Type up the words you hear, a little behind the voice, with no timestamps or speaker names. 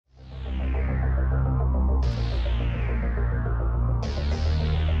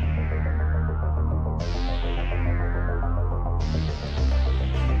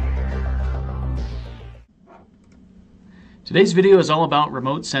Today's video is all about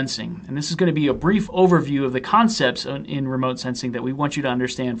remote sensing, and this is going to be a brief overview of the concepts in remote sensing that we want you to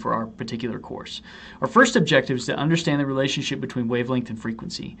understand for our particular course. Our first objective is to understand the relationship between wavelength and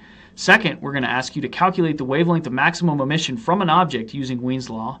frequency. Second, we're going to ask you to calculate the wavelength of maximum emission from an object using Wien's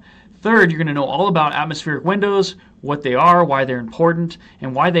law. Third, you're going to know all about atmospheric windows, what they are, why they're important,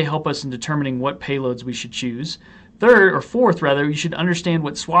 and why they help us in determining what payloads we should choose. Fourth, you should understand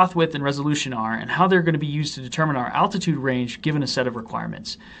what swath width and resolution are and how they're going to be used to determine our altitude range given a set of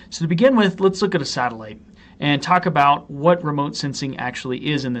requirements. So to begin with, let's look at a satellite and talk about what remote sensing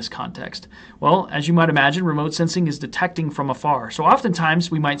actually is in this context. Well, as you might imagine, remote sensing is detecting from afar. So oftentimes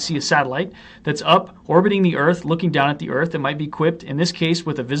we might see a satellite that's up orbiting the Earth, looking down at the Earth. It might be equipped, in this case,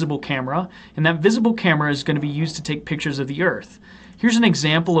 with a visible camera, and that visible camera is going to be used to take pictures of the Earth. Here's an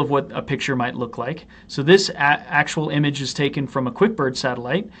example of what a picture might look like. So this actual image is taken from a QuickBird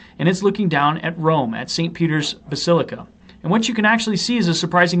satellite, and it's looking down at Rome, at St. Peter's Basilica. And what you can actually see is a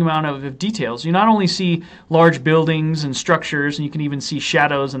surprising amount of details. You not only see large buildings and structures, and you can even see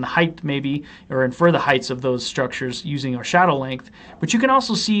shadows and the height maybe, or infer the heights of those structures using our shadow length, but you can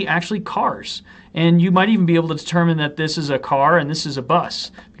also see actually cars. And you might even be able to determine that this is a car and this is a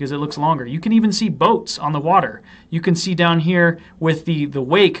bus because it looks longer. You can even see boats on the water. You can see down here with the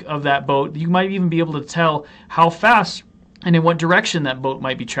wake of that boat, you might even be able to tell how fast and in what direction that boat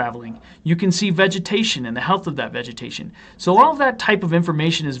might be traveling. You can see vegetation and the health of that vegetation. So all of that type of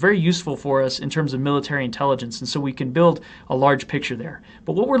information is very useful for us in terms of military intelligence, and so we can build a large picture there.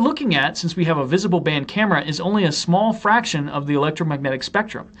 But what we're looking at, since we have a visible band camera, is only a small fraction of the electromagnetic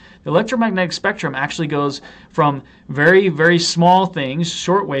spectrum. The electromagnetic spectrum actually goes from very, very small things,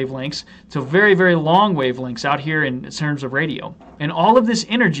 short wavelengths, to very, very long wavelengths out here in terms of radio. And all of this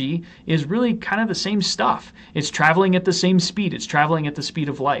energy is really kind of the same stuff. It's traveling at the same speed. It's traveling at the speed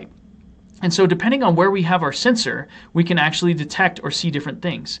of light. And so depending on where we have our sensor, we can actually detect or see different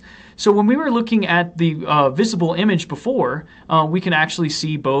things. So when we were looking at the visible image before, we can actually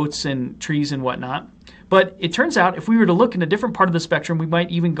see boats and trees and whatnot. But it turns out if we were to look in a different part of the spectrum, we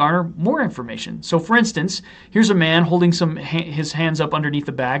might even garner more information. So for instance, here's a man holding his hands up underneath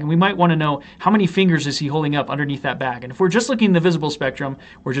the bag, and we might want to know how many fingers is he holding up underneath that bag. And if we're just looking in the visible spectrum,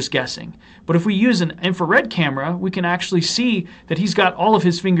 we're just guessing. But if we use an infrared camera, we can actually see that he's got all of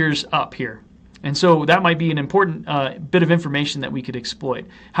his fingers up here. And so that might be an important bit of information that we could exploit.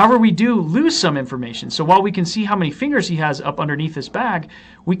 However, we do lose some information. So while we can see how many fingers he has up underneath this bag,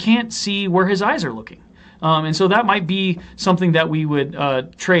 we can't see where his eyes are looking. And so that might be something that we would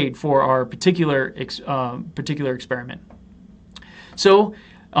trade for our particular experiment. So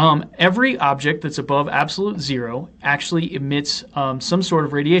every object that's above absolute zero actually emits some sort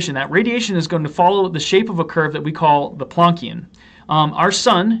of radiation. That radiation is going to follow the shape of a curve that we call the Planckian. Our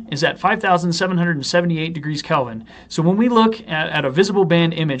sun is at 5,778 degrees Kelvin. So when we look at a visible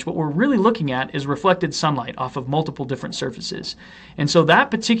band image, what we're really looking at is reflected sunlight off of multiple different surfaces. And so that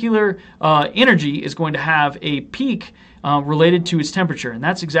particular energy is going to have a peak related to its temperature, and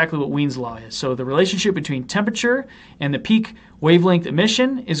that's exactly what Wien's law is. So the relationship between temperature and the peak wavelength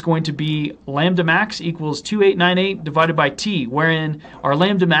emission is going to be lambda max equals 2898 divided by T, wherein our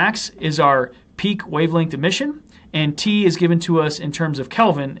lambda max is our peak wavelength emission, and T is given to us in terms of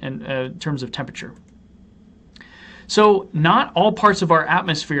Kelvin and in terms of temperature. So not all parts of our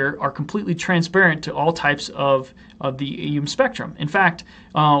atmosphere are completely transparent to all types of the EM spectrum. In fact,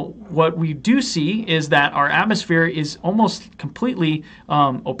 what we do see is that our atmosphere is almost completely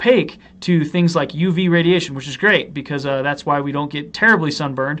opaque to things like UV radiation, which is great because that's why we don't get terribly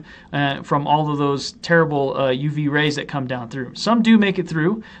sunburned from all of those terrible UV rays that come down through. Some do make it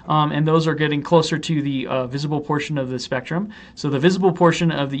through, and those are getting closer to the visible portion of the spectrum. So the visible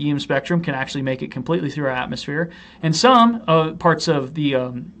portion of the EM spectrum can actually make it completely through our atmosphere, and some parts of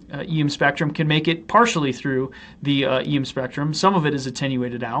the EM spectrum can make it partially through the EM spectrum. Some of it is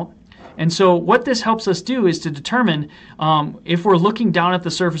attenuated out. And so what this helps us do is to determine if we're looking down at the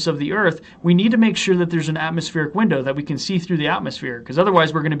surface of the Earth, we need to make sure that there's an atmospheric window that we can see through the atmosphere, because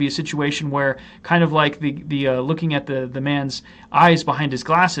otherwise we're going to be a situation where, kind of like looking at the man's eyes behind his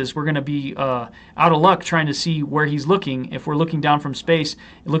glasses, we're going to be out of luck trying to see where he's looking if we're looking down from space,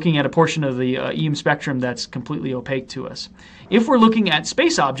 looking at a portion of the EM spectrum that's completely opaque to us. If we're looking at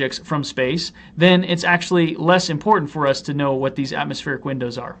space objects from space, then it's actually less important for us to know what these atmospheric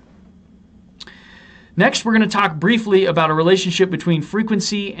windows are. Next, we're going to talk briefly about a relationship between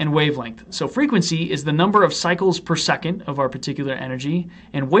frequency and wavelength. So frequency is the number of cycles per second of our particular energy,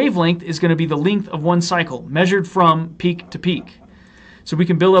 and wavelength is going to be the length of one cycle, measured from peak to peak. So we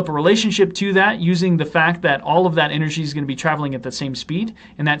can build up a relationship to that using the fact that all of that energy is going to be traveling at the same speed,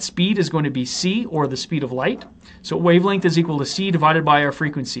 and that speed is going to be c, or the speed of light. So wavelength is equal to c divided by our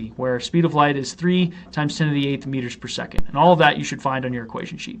frequency, where speed of light is 3 times 10 to the 8th meters per second. And all of that you should find on your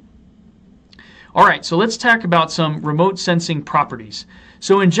equation sheet. All right, so let's talk about some remote sensing properties.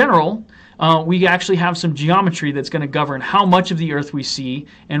 So in general, we actually have some geometry that's going to govern how much of the Earth we see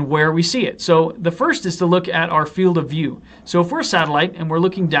and where we see it. So the first is to look at our field of view. So if we're a satellite and we're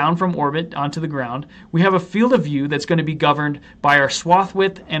looking down from orbit onto the ground, we have a field of view that's going to be governed by our swath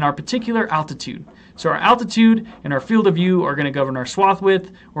width and our particular altitude. So our altitude and our field of view are going to govern our swath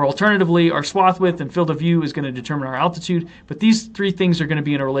width, or alternatively, our swath width and field of view is going to determine our altitude. But these three things are going to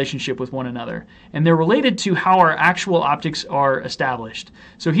be in a relationship with one another. And they're related to how our actual optics are established.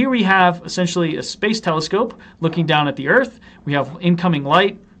 So here we have essentially a space telescope looking down at the Earth. We have incoming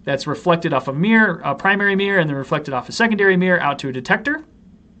light that's reflected off a mirror, a primary mirror, and then reflected off a secondary mirror out to a detector.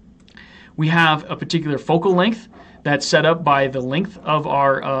 We have a particular focal length that's set up by the length of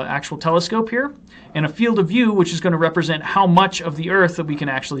our actual telescope here, and a field of view, which is going to represent how much of the Earth that we can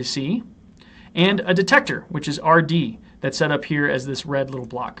actually see, and a detector, which is RD, that's set up here as this red little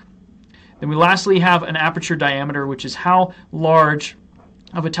block. Then we lastly have an aperture diameter, which is how large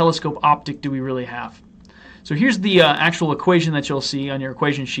of a telescope optic do we really have. So here's the actual equation that you'll see on your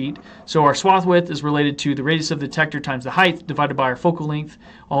equation sheet. So our swath width is related to the radius of the detector times the height divided by our focal length,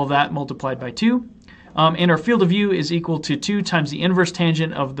 all of that multiplied by 2. And our field of view is equal to 2 times the inverse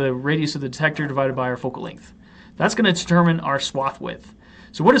tangent of the radius of the detector divided by our focal length. That's going to determine our swath width.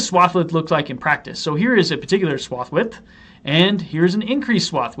 So what does swath width look like in practice? So here is a particular swath width, and here's an increased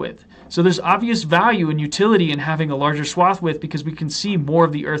swath width. So there's obvious value and utility in having a larger swath width because we can see more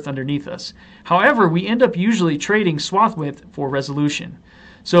of the Earth underneath us. However, we end up usually trading swath width for resolution.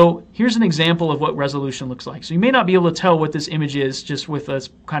 So here's an example of what resolution looks like. So you may not be able to tell what this image is just with a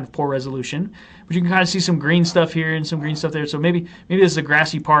kind of poor resolution, but you can kind of see some green stuff here and some green stuff there. So maybe this is a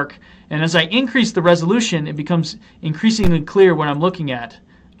grassy park. And as I increase the resolution, it becomes increasingly clear what I'm looking at.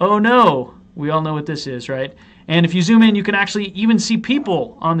 Oh no, we all know what this is, right? And if you zoom in, you can actually even see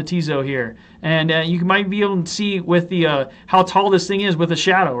people on the TZO here. And you might be able to see with the how tall this thing is with a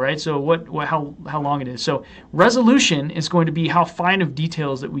shadow, right? So how long it is. So resolution is going to be how fine of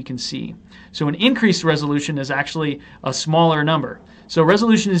details that we can see. So an increased resolution is actually a smaller number. So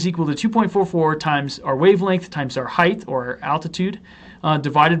resolution is equal to 2.44 times our wavelength times our height or our altitude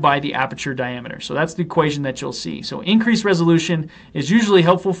divided by the aperture diameter. So that's the equation that you'll see. So increased resolution is usually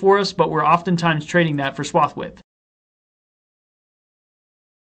helpful for us, but we're oftentimes trading that for swath width.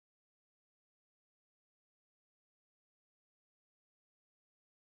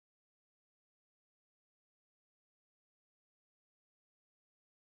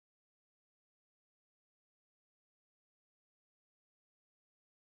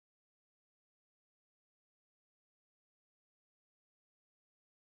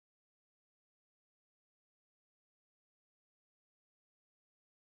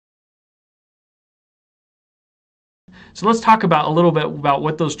 So let's talk about a little bit about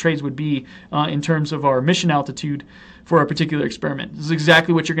what those trades would be in terms of our mission altitude for a particular experiment. This is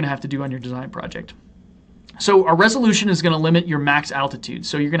exactly what you're going to have to do on your design project. So our resolution is going to limit your max altitude.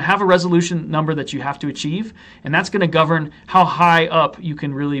 So you're going to have a resolution number that you have to achieve, and that's going to govern how high up you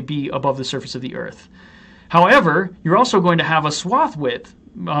can really be above the surface of the Earth. However, you're also going to have a swath width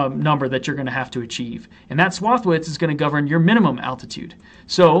number that you're going to have to achieve. And that swath width is going to govern your minimum altitude.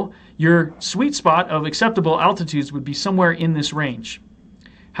 So your sweet spot of acceptable altitudes would be somewhere in this range.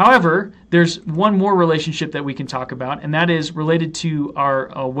 However, there's one more relationship that we can talk about, and that is related to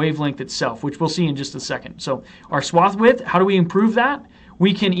our wavelength itself, which we'll see in just a second. So our swath width, how do we improve that?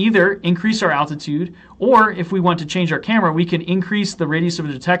 We can either increase our altitude, or if we want to change our camera, we can increase the radius of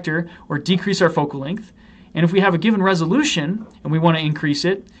the detector or decrease our focal length. And if we have a given resolution and we want to increase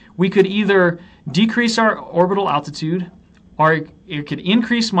it, we could either decrease our orbital altitude, or it could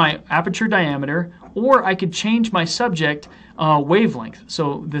increase my aperture diameter, or I could change my subject wavelength.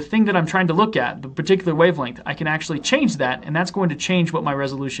 So the thing that I'm trying to look at, the particular wavelength, I can actually change that, and that's going to change what my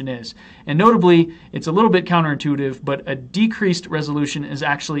resolution is. And notably, it's a little bit counterintuitive, but a decreased resolution is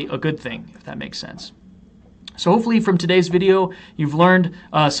actually a good thing, if that makes sense. So hopefully from today's video, you've learned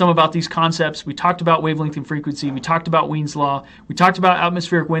some about these concepts. We talked about wavelength and frequency. We talked about Wien's law. We talked about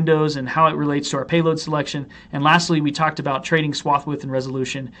atmospheric windows and how it relates to our payload selection. And lastly, we talked about trading swath width and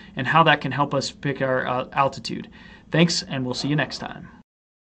resolution and how that can help us pick our altitude. Thanks, and we'll see you next time.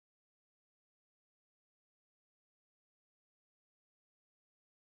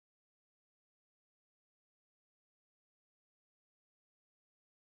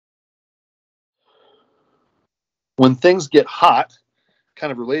 When things get hot,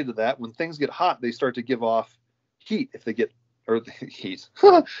 kind of related to that, when things get hot, they start to give off heat if they get, or heat,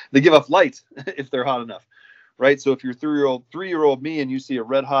 they give off light if they're hot enough, right? So if you're three-year-old me and you see a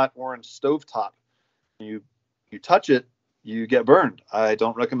red hot orange stovetop, you touch it, you get burned. I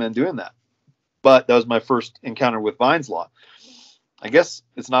don't recommend doing that. But that was my first encounter with Vine's law. I guess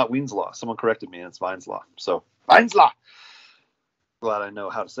it's not Wien's law. Someone corrected me, and it's Vine's law. So Vine's law. Glad I know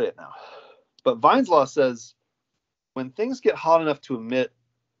how to say it now. But Vine's law says when things get hot enough to emit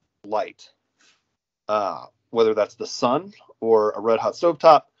light, whether that's the sun or a red hot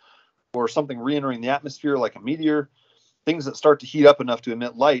stovetop or something re-entering the atmosphere like a meteor, things that start to heat up enough to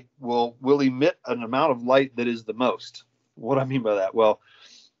emit light will emit an amount of light that is the most. What do I mean by that? Well,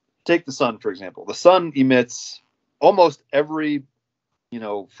 take the sun, for example. The sun emits almost every,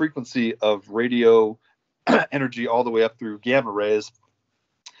 frequency of radio energy all the way up through gamma rays.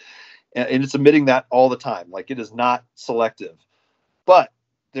 And it's emitting that all the time. Like, it is not selective. But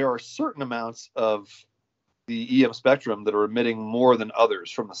there are certain amounts of the EM spectrum that are emitting more than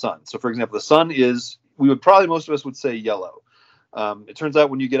others from the sun. So, for example, the sun is, most of us would say yellow. It turns out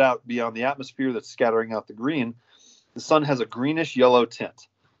when you get out beyond the atmosphere that's scattering out the green, the sun has a greenish yellow tint,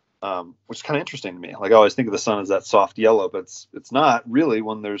 which is kind of interesting to me. Like, I always think of the sun as that soft yellow, but it's not really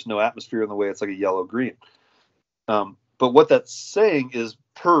when there's no atmosphere in the way. It's like a yellow green. But what that's saying is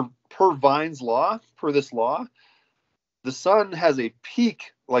per Vine's law, per this law, the sun has a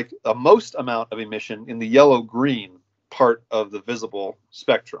peak, like a most amount of emission in the yellow-green part of the visible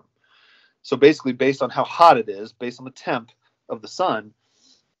spectrum. So basically, based on how hot it is, based on the temp of the sun,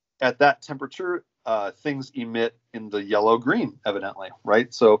 at that temperature, things emit in the yellow-green, evidently,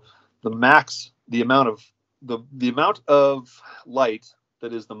 right? So the amount of light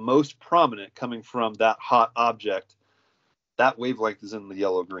that is the most prominent coming from that hot object, that wavelength is in the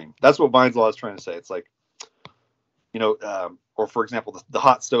yellow-green. That's what Vine's law is trying to say. It's like, or for example, the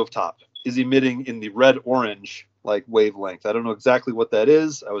hot stovetop is emitting in the red-orange like wavelength. I don't know exactly what that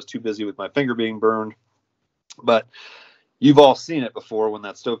is. I was too busy with my finger being burned, but you've all seen it before. When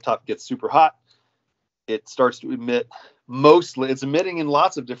that stovetop gets super hot, it starts to emit it's emitting in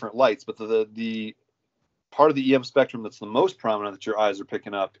lots of different lights, but the part of the EM spectrum that's the most prominent that your eyes are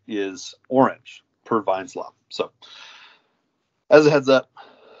picking up is orange, per Vine's law. So as a heads up,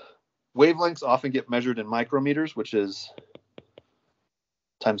 wavelengths often get measured in micrometers, which is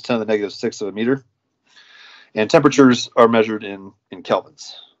times 10 to the -6 of a meter. And temperatures are measured in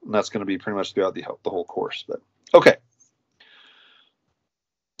kelvins. And that's going to be pretty much throughout the whole course. But okay.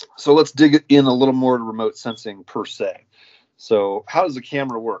 So let's dig in a little more to remote sensing per se. So how does a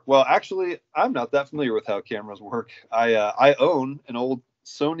camera work? Well, actually, I'm not that familiar with how cameras work. I own an old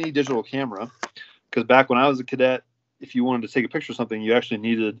Sony digital camera, because back when I was a cadet, if you wanted to take a picture of something, you actually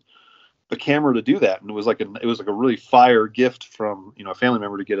needed a camera to do that. And it was like a really fire gift from a family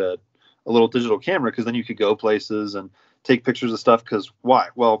member to get a little digital camera, because then you could go places and take pictures of stuff. Because why?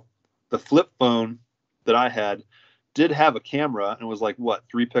 Well, the flip phone that I had did have a camera, and it was like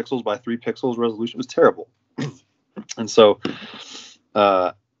 3 pixels by 3 pixels resolution. It was terrible. And so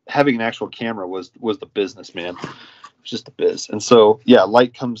having an actual camera was the business, man. It was just the biz. And so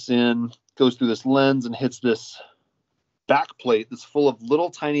light comes in, goes through this lens, and hits this back plate that's full of little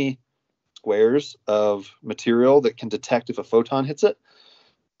tiny squares of material that can detect if a photon hits it,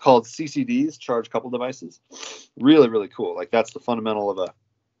 called CCDs, charge coupled devices. Really, really cool. Like, that's the fundamental of a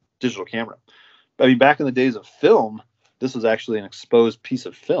digital camera. I mean, back in the days of film, this was actually an exposed piece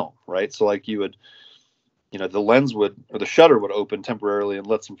of film, right? So like, you would, the lens or the shutter would open temporarily and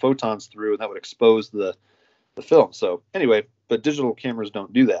let some photons through, and that would expose the film. So anyway, but digital cameras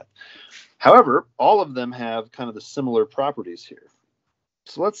don't do that. However, all of them have kind of the similar properties here.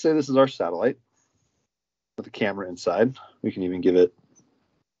 So let's say this is our satellite with a camera inside. We can even give it,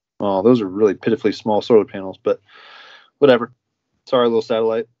 those are really pitifully small solar panels, but whatever. It's our little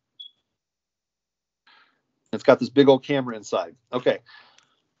satellite. It's got this big old camera inside. Okay.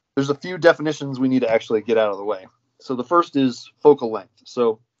 There's a few definitions we need to actually get out of the way. So the first is focal length.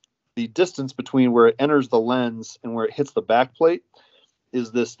 So the distance between where it enters the lens and where it hits the back plate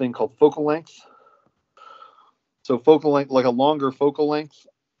is this thing called focal length. So focal length, like a longer focal length,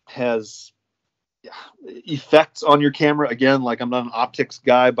 has effects on your camera. Again, like, I'm not an optics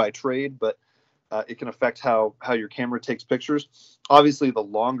guy by trade, but it can affect how your camera takes pictures. Obviously, the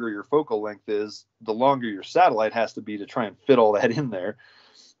longer your focal length is, the longer your satellite has to be to try and fit all that in there.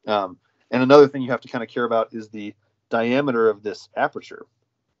 And another thing you have to kind of care about is the diameter of this aperture,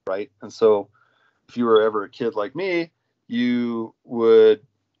 right? And so if you were ever a kid like me, you would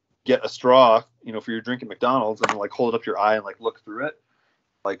get a straw, for your drink at McDonald's, and like hold it up your eye and like look through it.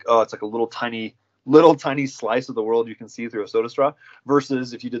 Like, oh, it's like a little tiny little tiny slice of the world you can see through a soda straw,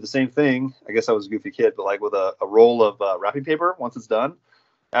 versus if you did the same thing, I guess I was a goofy kid, but like with a roll of wrapping paper, once it's done,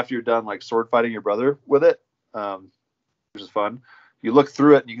 after you're done like sword fighting your brother with it, which is fun, you look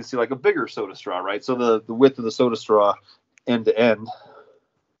through it and you can see like a bigger soda straw, right? So the width of the soda straw end to end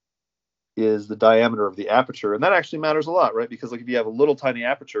is the diameter of the aperture. And that actually matters a lot, right? Because like if you have a little tiny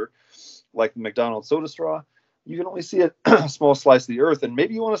aperture, like the McDonald's soda straw, you can only see a small slice of the earth. And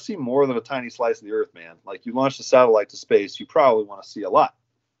maybe you want to see more than a tiny slice of the earth, man. Like you launched a satellite to space, you probably want to see a lot.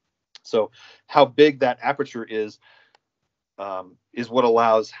 So how big that aperture is what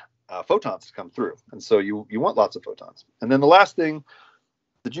allows photons to come through. And so you want lots of photons. And then the last thing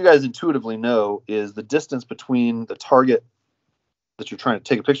that you guys intuitively know is the distance between the target that you're trying to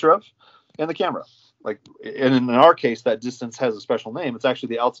take a picture of and the camera. Like, and in our case, that distance has a special name. It's actually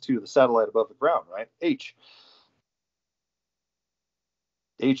the altitude of the satellite above the ground, right? H.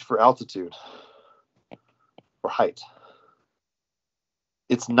 H for altitude or height.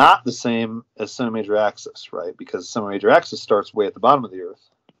 It's not the same as centimeter axis, right? Because centimeter axis starts way at the bottom of the Earth.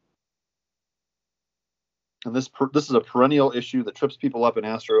 And this is a perennial issue that trips people up in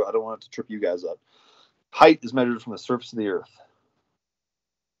astro. I don't want it to trip you guys up. Height is measured from the surface of the Earth.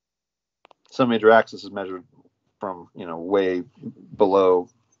 Centimeter axis is measured from, way below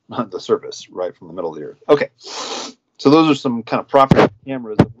the surface, right from the middle of the Earth. Okay, so those are some kind of properties of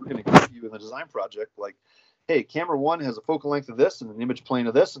cameras that we're going to give you in the design project. Like, hey, camera one has a focal length of this and an image plane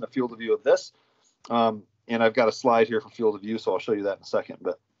of this and a field of view of this. And I've got a slide here for field of view, so I'll show you that in a second.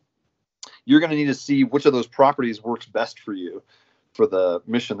 But you're going to need to see which of those properties works best for you for the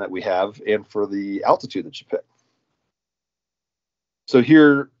mission that we have and for the altitude that you pick. So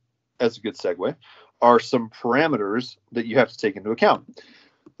here, as a good segue, are some parameters that you have to take into account.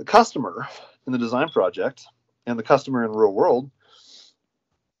 The customer in the design project and the customer in the real world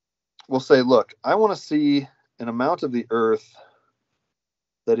will say, look, I want to see an amount of the Earth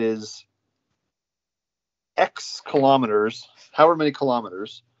that is X kilometers, however many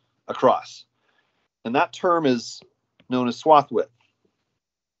kilometers across. And that term is known as swath width.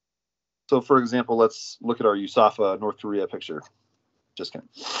 So for example, let's look at our USAFA North Korea picture. Just kidding.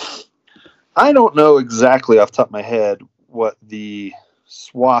 I don't know exactly off the top of my head what the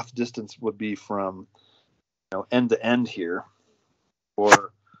swath distance would be from end to end here,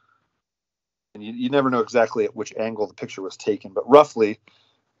 and you never know exactly at which angle the picture was taken, but roughly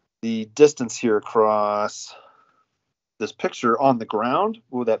the distance here across this picture on the ground,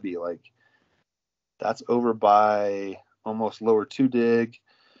 what would that be? Like, that's over by almost lower two dig,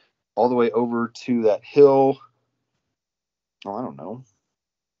 all the way over to that hill. Oh, I don't know.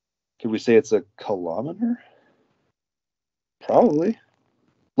 Could we say it's a kilometer? Probably.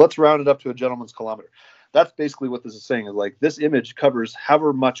 Let's round it up to a gentleman's kilometer. That's basically what this is saying, is like this image covers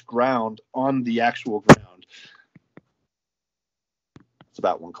however much ground on the actual ground. It's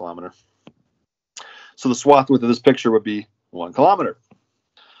about 1 kilometer. So the swath width of this picture would be 1 kilometer.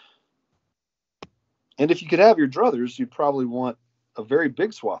 And if you could have your druthers, you'd probably want a very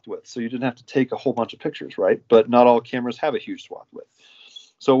big swath width, so you didn't have to take a whole bunch of pictures, right? But not all cameras have a huge swath width.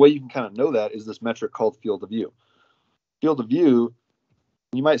 So a way you can kind of know that is this metric called field of view. Field of view,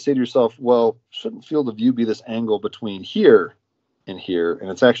 you might say to yourself, well, shouldn't field of view be this angle between here and here? And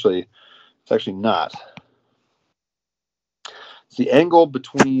it's actually not. It's the angle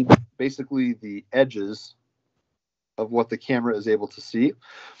between basically the edges of what the camera is able to see.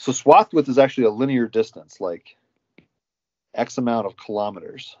 So swath width is actually a linear distance, like X amount of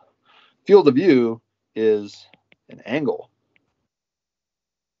kilometers. Field of view is an angle.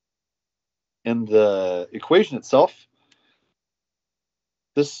 And the equation itself,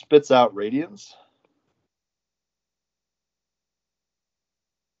 this spits out radians.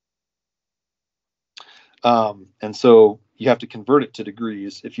 And so you have to convert it to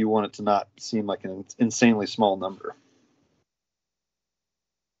degrees if you want it to not seem like an insanely small number.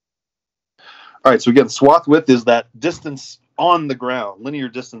 All right, so again, swath width is that distance on the ground, linear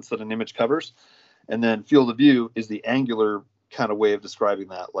distance that an image covers. And then field of view is the angular kind of way of describing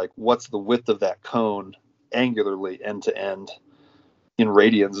that. Like, what's the width of that cone angularly end to end in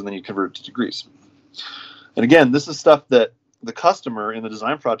radians, and then you convert it to degrees. And again, this is stuff that the customer in the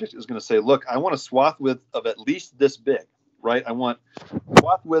design project is going to say, look, I want a swath width of at least this big, right? I want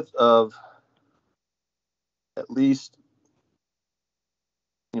swath width of at least,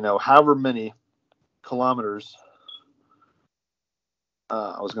 however many kilometers.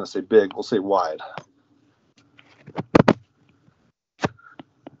 I was going to say big, we'll say wide.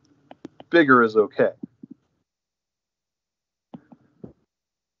 Bigger is okay.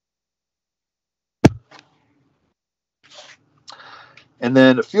 And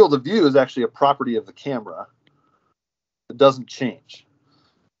then a field of view is actually a property of the camera. It doesn't change.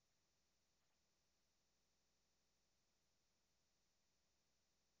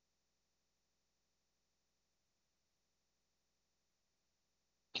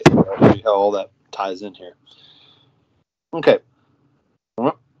 Okay, I'll show you how all that ties in here. Okay.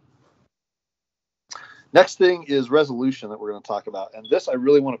 Next thing is resolution that we're going to talk about. And this I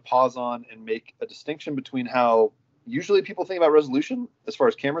really want to pause on and make a distinction between how usually people think about resolution as far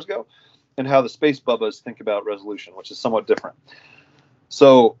as cameras go and how the space bubbas think about resolution, which is somewhat different.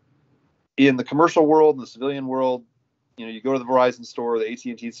 So in the commercial world and the civilian world, you know, you go to the Verizon store, the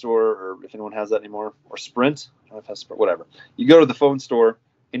AT&T store, or if anyone has that anymore, or Sprint, I don't know if it has Sprint, whatever. You go to the phone store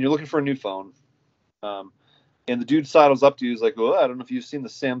and you're looking for a new phone. And the dude sidles up to you, he's like, well, I don't know if you've seen the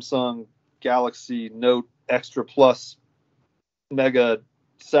Samsung Galaxy Note Extra Plus Mega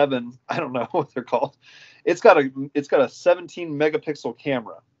 7. I don't know what they're called. It's got a 17 megapixel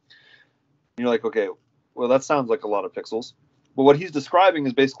camera. And you're like, okay, well, that sounds like a lot of pixels. But what he's describing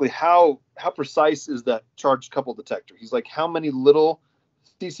is basically how precise is that charged couple detector. He's like, how many little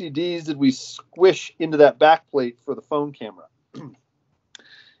CCDs did we squish into that backplate for the phone camera?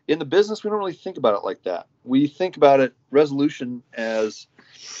 In the business, we don't really think about it like that. We think about it resolution as,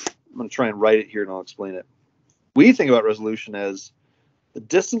 I'm going to try and write it here and I'll explain it. We think about resolution as the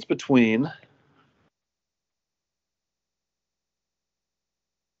distance between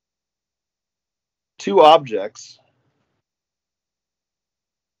two objects,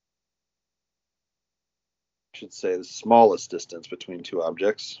 I should say the smallest distance between two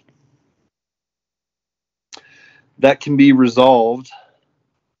objects, that can be resolved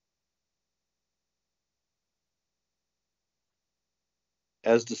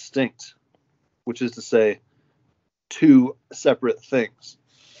as distinct, which is to say two separate things.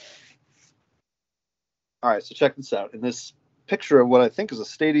 All right, so check this out. In this picture of what I think is a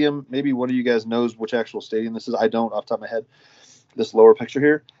stadium, maybe one of you guys knows which actual stadium this is. I don't off the top of my head. This lower picture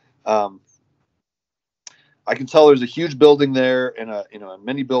here. I can tell there's a huge building there and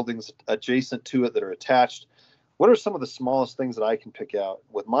many buildings adjacent to it that are attached. What are some of the smallest things that I can pick out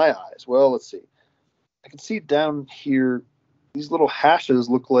with my eyes? Well, let's see. I can see down here, these little hashes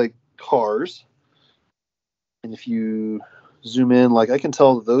look like cars. And if you zoom in, like I can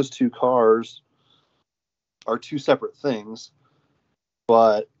tell that those two cars are two separate things.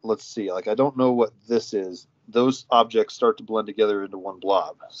 But let's see, like I don't know what this is. Those objects start to blend together into one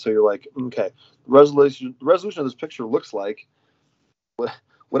blob. So you're like, okay, the resolution of this picture looks like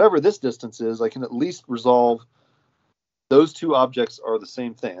whatever this distance is, I can at least resolve those two objects are the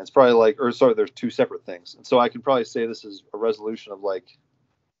same thing. It's probably like, or sorry, there's two separate things. And so I can probably say this is a resolution of like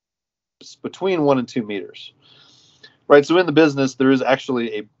between 1 and 2 meters. Right. So in the business, there is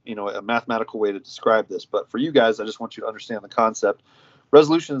actually a mathematical way to describe this. But for you guys, I just want you to understand the concept.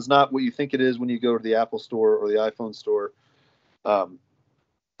 Resolution is not what you think it is when you go to the Apple store or the iPhone store,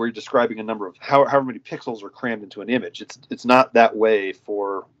 where you're describing a number of however many pixels are crammed into an image. It's not that way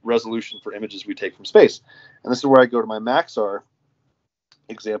for resolution for images we take from space. And this is where I go to my Maxar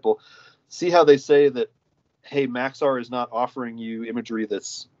example. See how they say that, hey, Maxar is not offering you imagery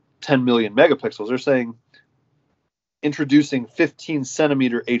that's 10 million megapixels. They're saying introducing 15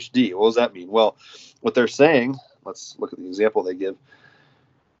 centimeter HD. What does that mean? Well, what they're saying, let's look at the example they give.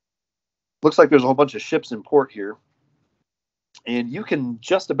 Looks like there's a whole bunch of ships in port here. And you can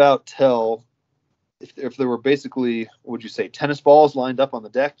just about tell if there were basically, what would you say, tennis balls lined up on the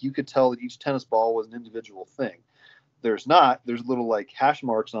deck, you could tell that each tennis ball was an individual thing. There's not. There's little like hash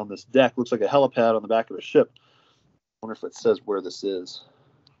marks on this deck. Looks like a helipad on the back of a ship. I wonder if it says where this is.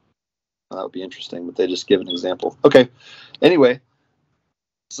 That would be interesting, but they just give an example. Okay. Anyway,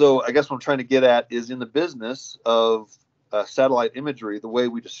 so I guess what I'm trying to get at is in the business of satellite imagery, the way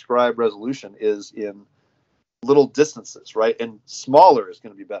we describe resolution is in little distances, right? And smaller is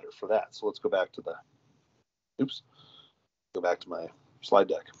going to be better for that. So let's go back to my slide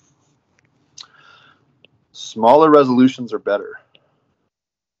deck. Smaller resolutions are better.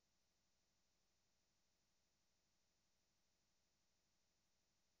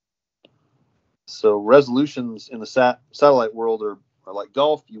 So resolutions in the satellite world are like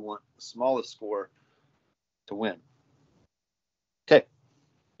golf. You want the smallest score to win. Okay,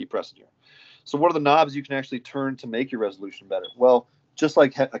 keep pressing here. So what are the knobs you can actually turn to make your resolution better? Well, just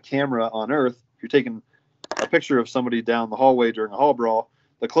like a camera on Earth, if you're taking a picture of somebody down the hallway during a hall brawl,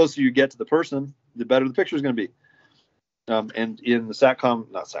 the closer you get to the person, the better the picture is going to be. And in the in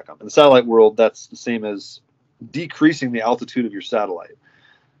the satellite world, that's the same as decreasing the altitude of your satellite.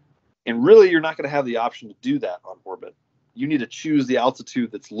 And really, you're not going to have the option to do that on orbit. You need to choose the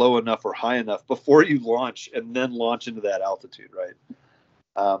altitude that's low enough or high enough before you launch and then launch into that altitude, right?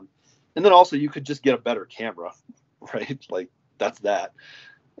 And then also you could just get a better camera, right? Like that's that.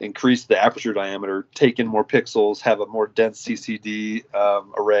 Increase the aperture diameter, take in more pixels, have a more dense CCD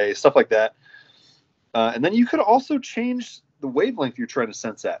array, stuff like that. And then you could also change the wavelength you're trying to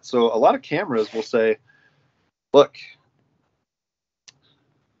sense at. So a lot of cameras will say, look,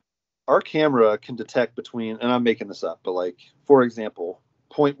 our camera can detect between, and I'm making this up, but like, for example,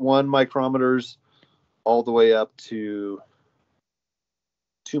 0.1 micrometers all the way up to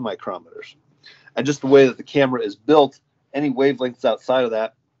 2 micrometers. And just the way that the camera is built, any wavelengths outside of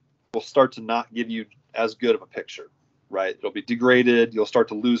that will start to not give you as good of a picture, right? It'll be degraded. You'll start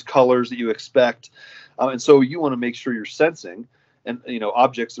to lose colors that you expect. And so you want to make sure you're sensing and,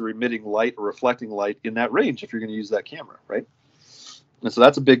 objects that are emitting light or reflecting light in that range if you're going to use that camera, right? And so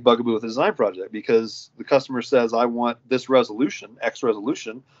that's a big bugaboo with a design project, because the customer says, I want this resolution, X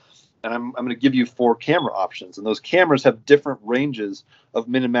resolution, and I'm going to give you 4 camera options. And those cameras have different ranges of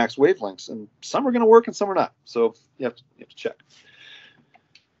min and max wavelengths, and some are going to work and some are not. So you have to check.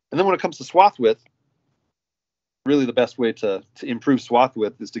 And then when it comes to swath width, really the best way to improve swath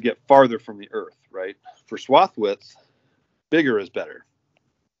width is to get farther from the earth, right? For swath width, bigger is better.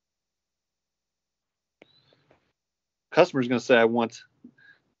 Customer's going to say, I want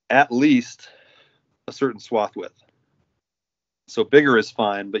at least a certain swath width. So bigger is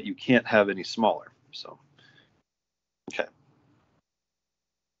fine, but you can't have any smaller. So, okay.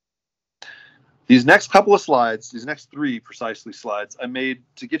 These next couple of slides, these next 3 precisely slides, I made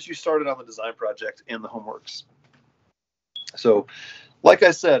to get you started on the design project and the homeworks. So, like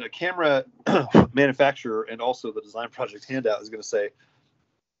I said, a camera manufacturer and also the design project handout is going to say,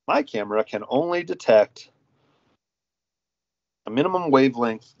 my camera can only detect a minimum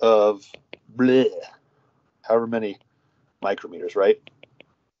wavelength of however many micrometers, right?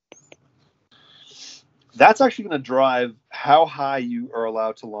 That's actually going to drive how high you are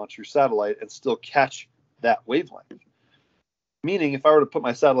allowed to launch your satellite and still catch that wavelength. Meaning, if I were to put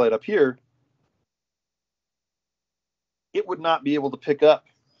my satellite up here, it would not be able to pick up.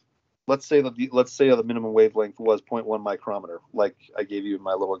 Let's say the minimum wavelength was 0.1 micrometer, like I gave you in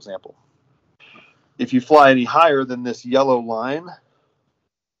my little example. If you fly any higher than this yellow line,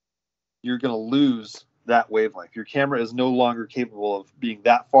 you're going to lose that wavelength. Your camera is no longer capable of being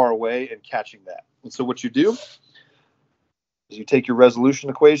that far away and catching that. And so what you do is you take your resolution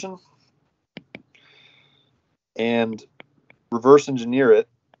equation and reverse engineer it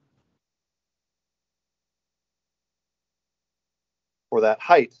for that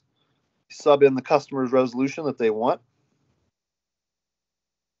height. Sub in the customer's resolution that they want.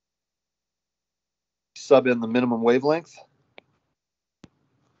 Sub in the minimum wavelength.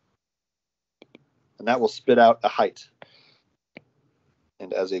 And that will spit out a height.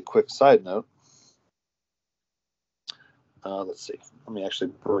 And as a quick side note, let's see. Let me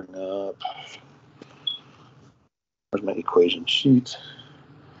actually bring up. Where's my equation sheet?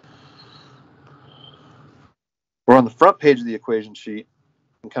 We're on the front page of the equation sheet,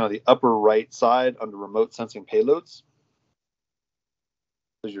 in kind of the upper right side under remote sensing payloads.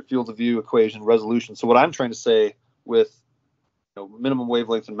 There's your field of view equation resolution. So what I'm trying to say with minimum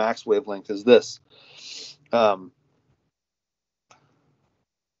wavelength and max wavelength is this.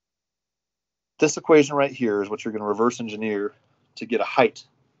 This equation right here is what you're going to reverse engineer to get a height.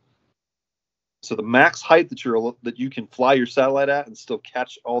 So the max height that you can fly your satellite at and still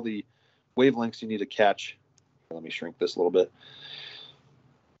catch all the wavelengths you need to catch. Let me shrink this a little bit.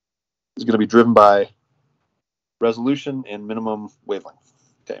 Is going to be driven by resolution and minimum wavelength.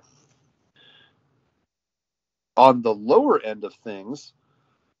 Okay. On the lower end of things,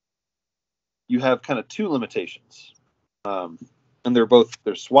 you have kind of 2 limitations, and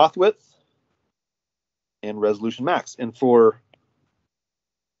they're swath width and resolution max. And for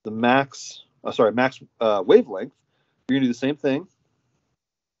the max wavelength, you're going to do the same thing.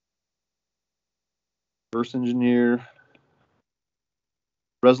 Reverse engineer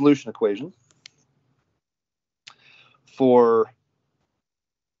resolution equation for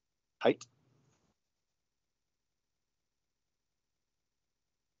height.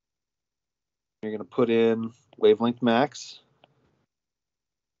 You're going to put in wavelength max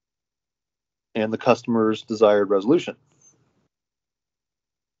and the customer's desired resolution.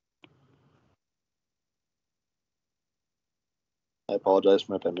 I apologize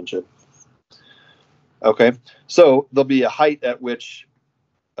for my penmanship. Okay, so there'll be a height at which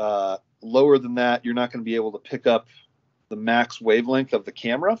lower than that, you're not going to be able to pick up the max wavelength of the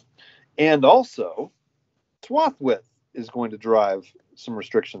camera. And also, swath width is going to drive some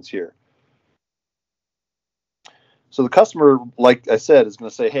restrictions here. So the customer, like I said, is going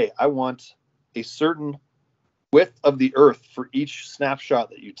to say, hey, I want a certain width of the Earth for each snapshot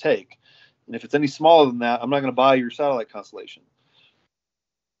that you take. And if it's any smaller than that, I'm not going to buy your satellite constellation.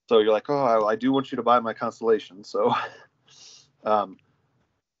 So you're like, oh, I do want you to buy my constellation. So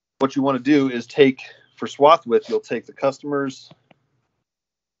what you want to do is take, for swath width, you'll take the customer's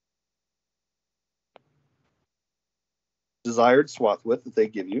desired swath width that they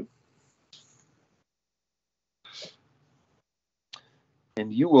give you.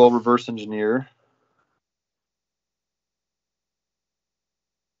 And you will reverse engineer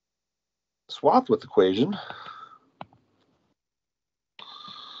swath width equation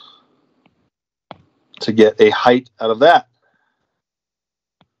to get a height out of that.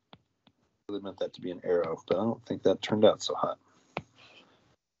 I really meant that to be an arrow, but I don't think that turned out so hot.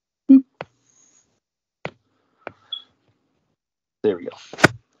 There we go.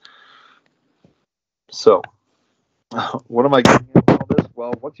 So what am I getting at all this?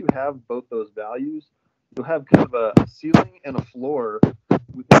 Well, once you have both those values, you'll have kind of a ceiling and a floor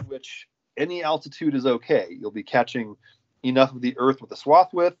within which any altitude is okay. You'll be catching enough of the Earth with the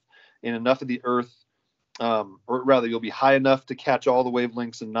swath width and enough of the Earth, or rather you'll be high enough to catch all the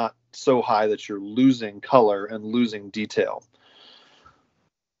wavelengths and not so high that you're losing color and losing detail.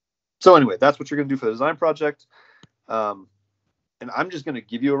 So anyway, that's what you're going to do for the design project. And I'm just going to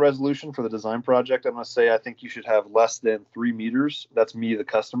give you a resolution for the design project. I'm going to say I think you should have less than 3 meters. That's me, the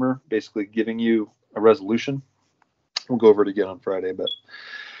customer, basically giving you a resolution. We'll go over it again on Friday, but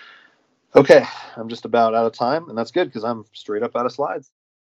okay, I'm just about out of time, and that's good because I'm straight up out of slides.